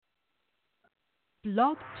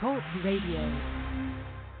Blog Talk Radio.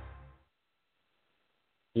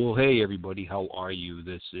 Well, hey, everybody. How are you?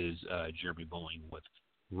 This is Jeremy Bowling with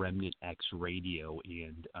Remnant X Radio,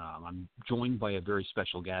 and I'm joined by a very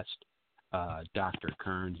special guest, Dr.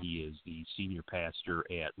 Kern. He is the senior pastor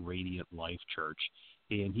at Radiant Life Church,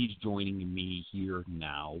 and he's joining me here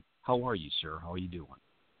now. How are you, sir? How are you doing?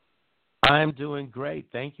 I'm doing great.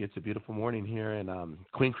 Thank you. It's a beautiful morning here in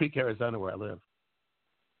Queen Creek, Arizona, where I live.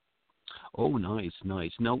 Oh, nice,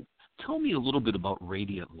 nice. Now, tell me a little bit about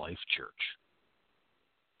Radiant Life Church.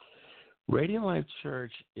 Radiant Life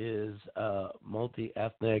Church is a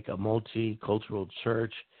multi-ethnic, a multicultural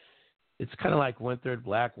church. It's kind of like one-third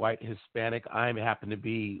black, white, Hispanic. I happen to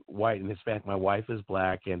be white and Hispanic. My wife is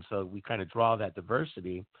black, and so we kind of draw that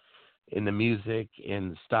diversity in the music, in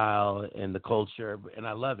the style, in the culture, and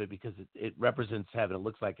I love it because it represents heaven. It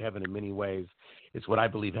looks like heaven in many ways. It's what I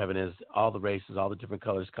believe heaven is, all the races, all the different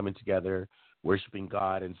colors coming together, worshiping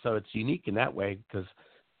God, and so it's unique in that way because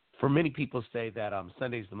for many people say that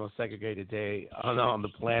Sunday is the most segregated day on the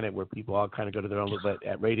planet where people all kind of go to their own little bit.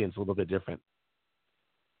 At Radiant, it's a little bit different.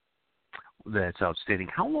 That's outstanding.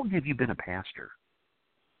 How long have you been a pastor?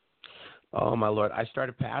 Oh, my Lord. I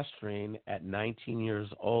started pastoring at 19 years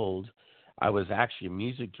old. I was actually a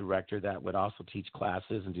music director that would also teach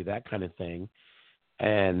classes and do that kind of thing.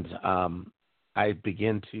 And I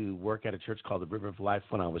began to work at a church called the River of Life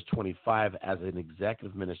when I was 25 as an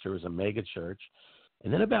executive minister. It was a mega church.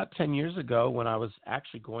 And then about 10 years ago, when I was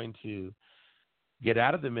actually going to get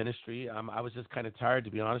out of the ministry, I was just kind of tired,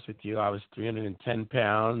 to be honest with you. I was 310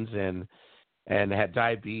 pounds and had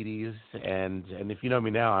diabetes, and if you know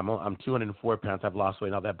me now, I'm 204 pounds. I've lost weight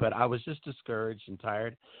and all that, but I was just discouraged and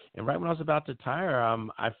tired. And right when I was about to retire,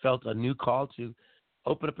 I felt a new call to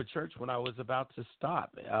open up a church when I was about to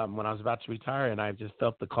stop, when I was about to retire, and I just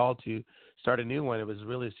felt the call to start a new one. It was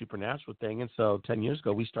really a supernatural thing, and so 10 years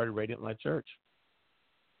ago, we started Radiant Life Church.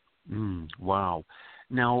 Wow.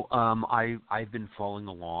 Now, I've been following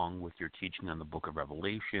along with your teaching on the book of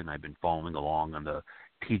Revelation. I've been following along on the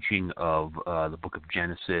teaching of the book of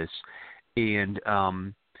Genesis. And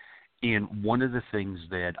one of the things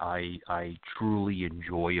that I truly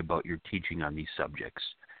enjoy about your teaching on these subjects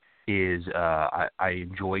is I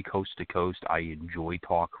enjoy Coast to Coast. I enjoy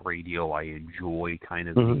talk radio. I enjoy kind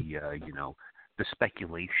of the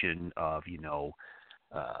speculation of,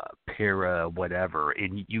 para whatever,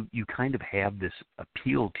 and you kind of have this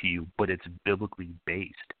appeal to you, but it's biblically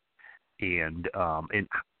based. And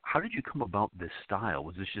how did you come about this style?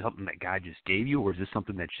 Was this just something that God just gave you, or is this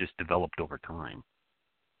something that's just developed over time?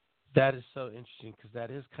 That is so interesting because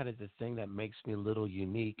that is kind of the thing that makes me a little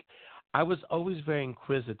unique. I was always very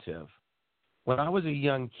inquisitive. When I was a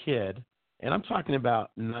young kid, and I'm talking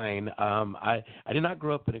about 9, I did not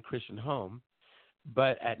grow up in a Christian home.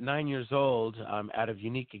 But at 9 years old, out of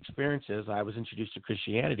unique experiences, I was introduced to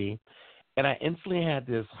Christianity, and I instantly had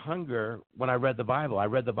this hunger when I read the Bible. I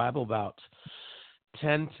read the Bible about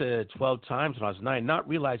 10 to 12 times when I was 9, not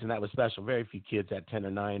realizing that was special. Very few kids at 10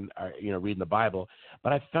 or 9 are, reading the Bible.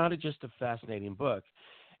 But I found it just a fascinating book.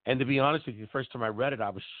 And to be honest with you, the first time I read it,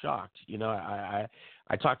 I was shocked. I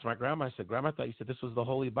talked to my grandma. I said, Grandma, I thought you said this was the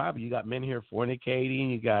Holy Bible. You got men here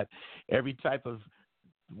fornicating. You got every type of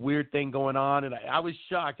weird thing going on, and I was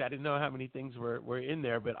shocked. I didn't know how many things were in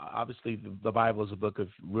there, but obviously the Bible is a book of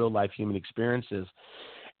real life human experiences.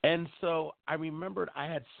 And so I remembered I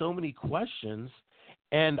had so many questions,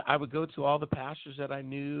 and I would go to all the pastors that I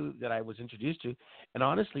knew that I was introduced to, and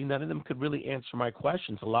honestly, none of them could really answer my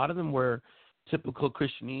questions. A lot of them were typical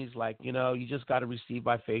Christianese, like, you just got to receive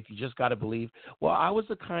by faith. You just got to believe. Well, I was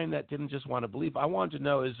the kind that didn't just want to believe. I wanted to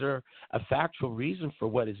know, is there a factual reason for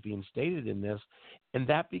what is being stated in this? And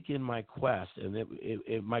that began my quest. And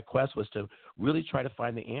my quest was to really try to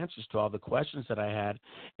find the answers to all the questions that I had.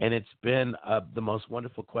 And it's been the most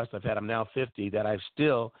wonderful quest I've had. I'm now 50 that I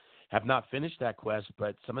still have not finished that quest,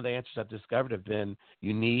 but some of the answers I've discovered have been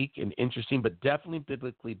unique and interesting, but definitely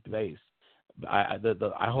biblically based. I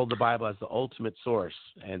hold the Bible as the ultimate source,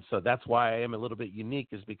 and so that's why I am a little bit unique,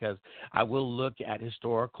 is because I will look at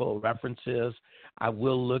historical references. I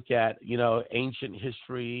will look at ancient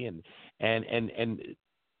history, and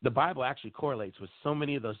the Bible actually correlates with so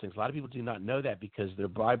many of those things. A lot of people do not know that because their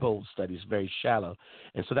Bible study is very shallow,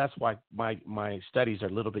 and so that's why my studies are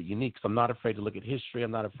a little bit unique. So I'm not afraid to look at history.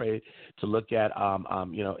 I'm not afraid to look at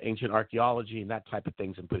ancient archaeology and that type of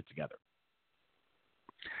things and put it together.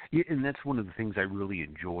 Yeah, and that's one of the things I really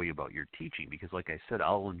enjoy about your teaching, because like I said,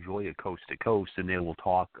 I'll enjoy a Coast to Coast, and they will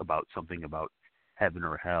talk about something about heaven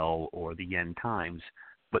or hell or the end times.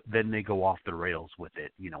 but then they go off the rails with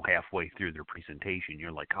it, halfway through their presentation.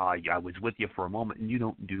 You're like, yeah, I was with you for a moment, and you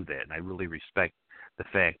don't do that. And I really respect the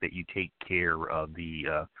fact that you take care of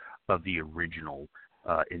the original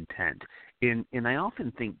intent. And I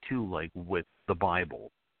often think too, like with the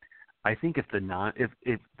Bible, I think if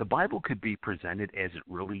the Bible could be presented as it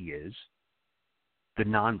really is, the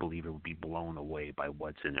non-believer would be blown away by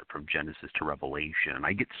what's in it from Genesis to Revelation. And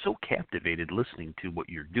I get so captivated listening to what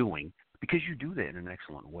you're doing because you do that in an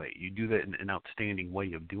excellent way. You do that in an outstanding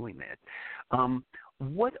way of doing that.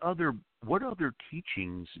 What other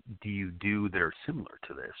teachings do you do that are similar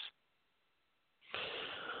to this?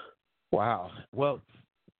 Wow. Well,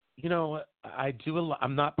 I do a lot.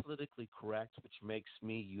 I'm not politically correct, which makes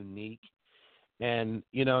me unique. And,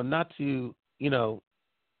 not to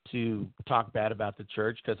talk bad about the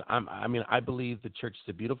church, because I believe the church is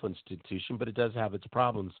a beautiful institution, but it does have its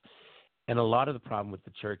problems. And a lot of the problem with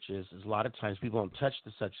the church is a lot of times people don't touch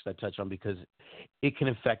the subjects I touch on because it can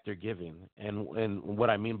affect their giving. And what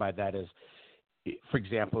I mean by that is, for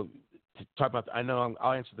example, to talk about,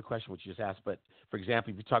 I'll answer the question which you just asked, but for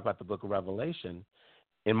example, if you talk about the book of Revelation,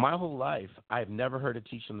 in my whole life, I've never heard a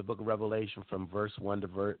teaching on the book of Revelation from verse 1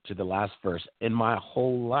 to the last verse in my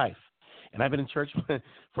whole life. And I've been in church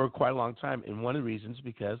for quite a long time. And one of the reasons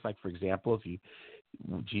because, like, for example,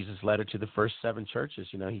 Jesus' letter to the first 7 churches,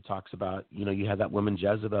 he talks about, you have that woman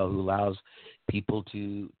Jezebel who allows people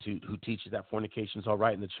who teaches that fornication is all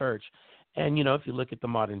right in the church. And, if you look at the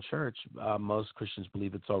modern church, most Christians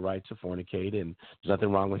believe it's all right to fornicate and there's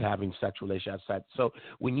nothing wrong with having sexual relations outside. So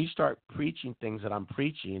when you start preaching things that I'm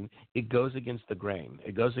preaching, it goes against the grain.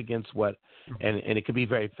 It goes against what, and it can be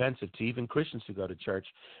very offensive to even Christians who go to church.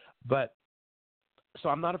 But so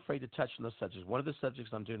I'm not afraid to touch on those subjects. One of the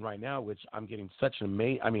subjects I'm doing right now, which I'm getting such an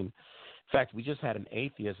in fact, we just had an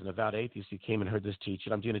avowed atheist who came and heard this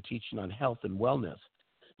teaching. I'm doing a teaching on health and wellness,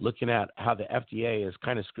 looking at how the FDA has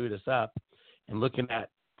kind of screwed us up and looking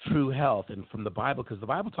at true health and from the Bible, because the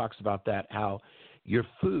Bible talks about that, how your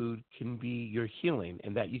food can be your healing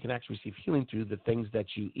and that you can actually receive healing through the things that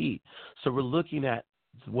you eat. So we're looking at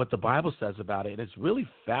what the Bible says about it, and it's really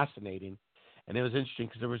fascinating. And it was interesting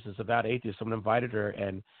because there was this avowed atheist. Someone invited her,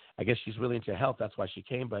 and I guess she's really into health. That's why she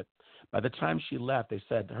came. But by the time she left, they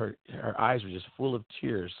said her eyes were just full of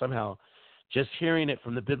tears. Somehow, just hearing it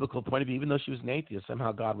from the biblical point of view, even though she was an atheist,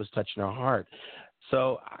 somehow God was touching her heart.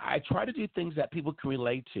 So I try to do things that people can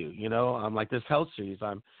relate to. Like this health series.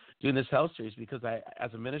 I'm doing this health series because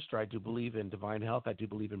as a minister, I do believe in divine health. I do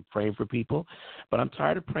believe in praying for people. But I'm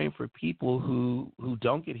tired of praying for people who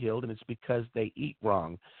don't get healed, and it's because they eat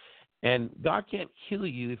wrong. And God can't heal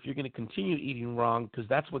you if you're going to continue eating wrong, because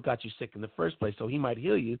that's what got you sick in the first place. So he might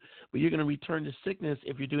heal you, but you're going to return to sickness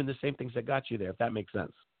if you're doing the same things that got you there, if that makes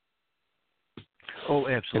sense. Oh,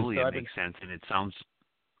 absolutely. So it makes sense. And it sounds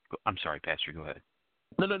 – I'm sorry, Pastor, go ahead.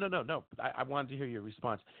 No. I wanted to hear your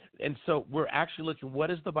response. And so we're actually looking, what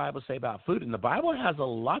does the Bible say about food? And the Bible has a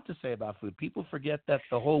lot to say about food. People forget that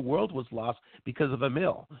the whole world was lost because of a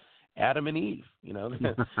meal. Adam and Eve,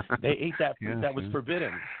 they ate that food that was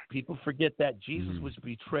forbidden. People forget that Jesus was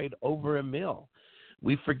betrayed over a meal.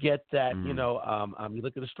 We forget that, you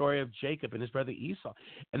look at the story of Jacob and his brother Esau.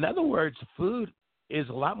 In other words, food is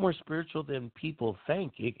a lot more spiritual than people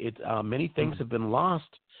think. Many things have been lost.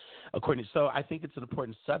 So I think it's an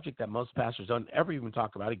important subject that most pastors don't ever even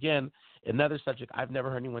talk about. Again, another subject I've never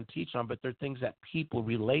heard anyone teach on, but they're things that people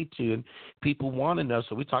relate to and people want to know.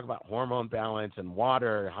 So we talk about hormone balance and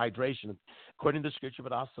water, hydration, according to Scripture,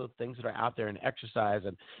 but also things that are out there in exercise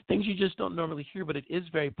and things you just don't normally hear, but it is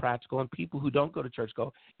very practical. And people who don't go to church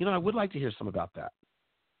go, I would like to hear some about that.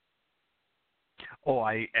 Oh,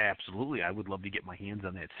 I would love to get my hands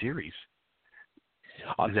on that series.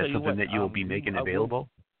 Is that something that you'll be making available?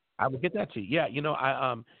 I will get that to you.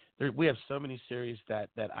 Yeah, we have so many series that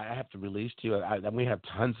I have to release to you, and we have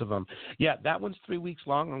tons of them. Yeah, that one's 3 weeks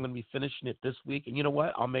long. I'm going to be finishing it this week, and you know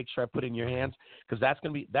what? I'll make sure I put it in your hands because that's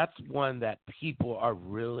one that people are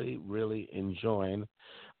really, really enjoying.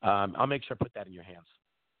 I'll make sure I put that in your hands.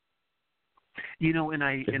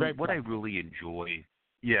 And what I really enjoy.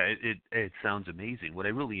 Yeah, it sounds amazing. What I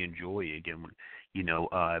really enjoy, again,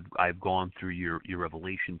 I've gone through your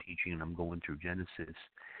Revelation teaching and I'm going through Genesis,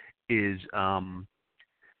 is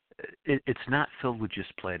it's not filled with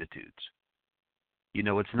just platitudes.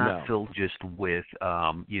 It's not filled just with,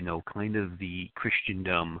 kind of the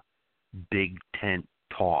Christendom big tent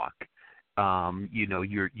talk.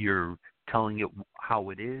 You're telling it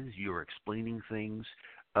how it is. You're explaining things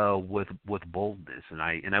with boldness, and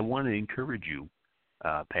I want to encourage you,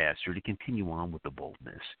 Pastor, to continue on with the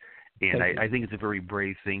boldness. And I think it's a very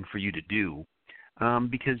brave thing for you to do.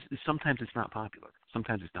 because sometimes it's not popular.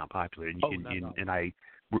 Sometimes it's not popular, and, Oh, not at all.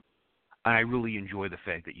 I really enjoy the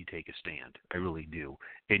fact that you take a stand. I really do,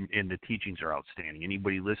 and the teachings are outstanding.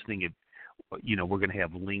 Anybody listening, if we're going to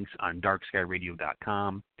have links on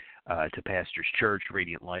darkskyradio.com to Pastor's Church,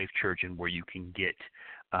 Radiant Life Church, and where you can get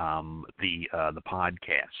the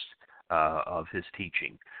podcast of his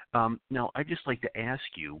teaching. Now, I'd just like to ask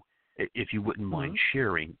you, if you wouldn't mind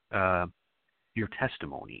sharing your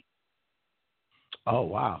testimony. Oh,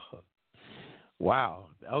 wow. Wow.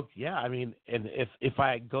 Oh, yeah. I mean, and if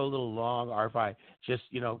I go a little long, or if I just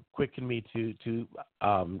quicken me to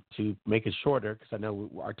make it shorter, because I know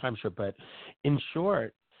our time's short. But in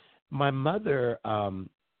short, my mother,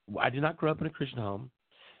 I did not grow up in a Christian home,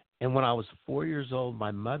 and when I was 4 years old, my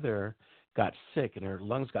mother got sick and her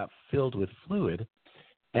lungs got filled with fluid,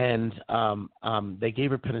 and they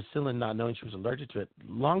gave her penicillin, not knowing she was allergic to it.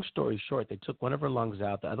 Long story short, they took one of her lungs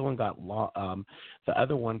out. The other one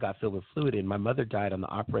got filled with fluid, and my mother died on the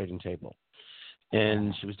operating table.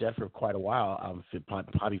 And she was dead for quite a while,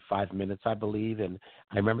 probably 5 minutes, I believe. And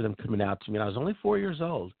I remember them coming out to me. And I was only 4 years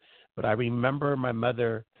old, but I remember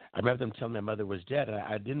them telling me my mother was dead. And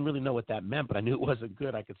I didn't really know what that meant, but I knew it wasn't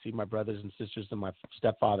good. I could see my brothers and sisters and my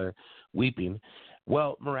stepfather weeping.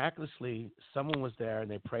 Well, miraculously, someone was there,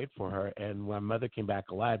 and they prayed for her, and my mother came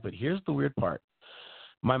back alive. But here's the weird part.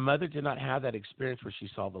 My mother did not have that experience where she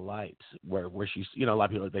saw the light, where she, a lot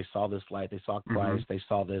of people, they saw this light, they saw Christ, they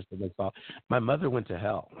saw this, and they saw. My mother went to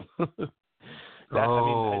hell. I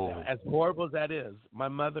mean, as horrible as that is, my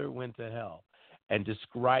mother went to hell and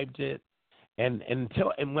described it. And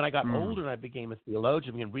when I got older and I became a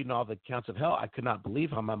theologian and reading all the accounts of hell, I could not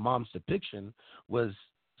believe how my mom's depiction was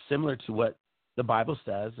similar to what the Bible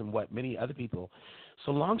says and what many other people.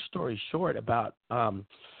 So long story short, about 5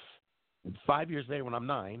 years later, when I'm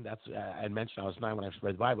 9, I mentioned I was 9 when I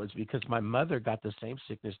read the Bible. It's because my mother got the same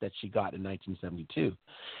sickness that she got in 1972.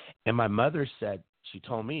 And my mother said, she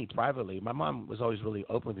told me privately, my mom was always really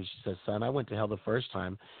open with me. She said, son, I went to hell the first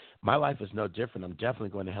time. My life is no different. I'm definitely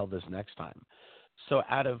going to hell this next time. So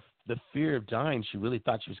out of the fear of dying, she really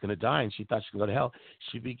thought she was going to die, and she thought she could go to hell.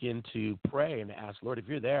 She began to pray and ask, Lord, if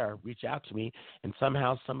you're there, reach out to me. And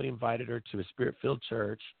somehow somebody invited her to a spirit-filled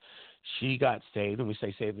church. She got saved, and we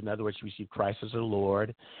say saved, in other words, she received Christ as her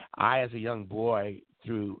Lord. I, as a young boy,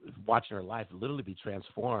 through watching her life literally be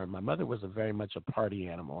transformed. My mother was very much a party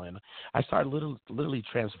animal, and I started literally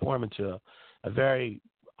transform into a very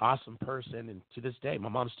awesome person, and to this day, my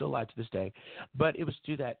mom's still alive to this day, but it was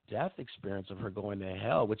through that death experience of her going to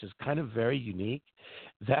hell, which is kind of very unique,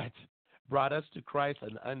 that brought us to Christ.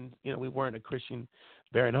 And we weren't a Christian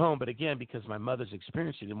bearing home, but again, because my mother's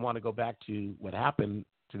experience, she didn't want to go back to what happened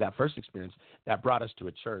to that first experience, that brought us to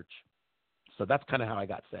a church. So that's kind of how I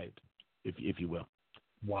got saved, if you will.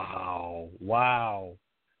 Wow.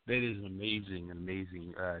 That is an amazing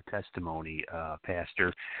testimony,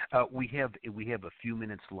 Pastor. We have a few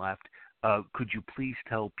minutes left. Could you please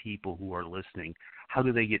tell people who are listening, how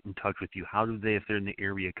do they get in touch with you? How do they, if they're in the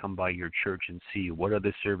area, come by your church and see you? What are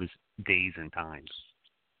the service days and times?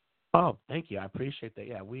 Oh, thank you. I appreciate that.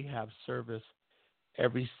 Yeah, we have service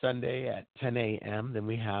every Sunday at 10 a.m. Then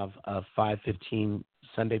we have a 5:15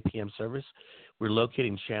 Sunday p.m. service. We're located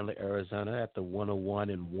in Chandler, Arizona at the 101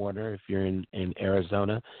 in Warner. If you're in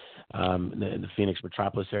Arizona, in the Phoenix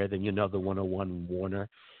metropolis area, then you know the 101 in Warner.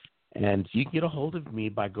 And you can get a hold of me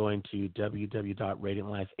by going to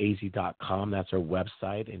www.radiantlifeaz.com. That's our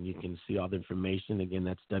website, and you can see all the information. Again,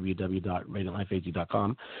 that's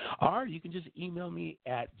www.radiantlifeaz.com. Or you can just email me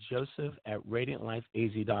at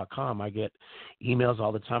joseph@radiantlifeaz.com. I get emails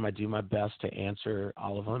all the time. I do my best to answer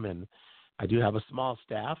all of them, and I do have a small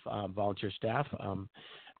staff, volunteer staff,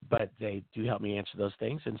 but they do help me answer those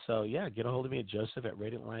things. And so, yeah, get a hold of me at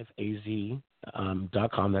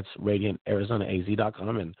joseph@radiantlifeaz.com. That's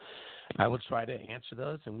radiantarizonaz.com, and I will try to answer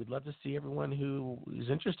those. And we'd love to see everyone who is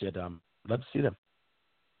interested. Love to see them.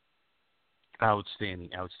 Outstanding.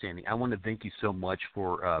 I want to thank you so much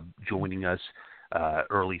for joining us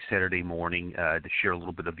early Saturday morning to share a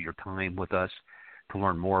little bit of your time with us, to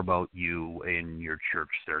learn more about you and your church,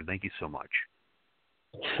 sir. Thank you so much.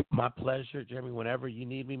 My pleasure, Jeremy. Whenever you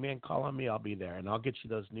need me, man, call on me. I'll be there, and I'll get you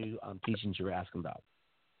those new teachings you were asking about.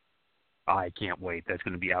 I can't wait. That's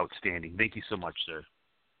going to be outstanding. Thank you so much, sir.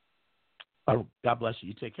 God bless you.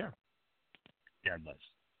 You take care. God bless.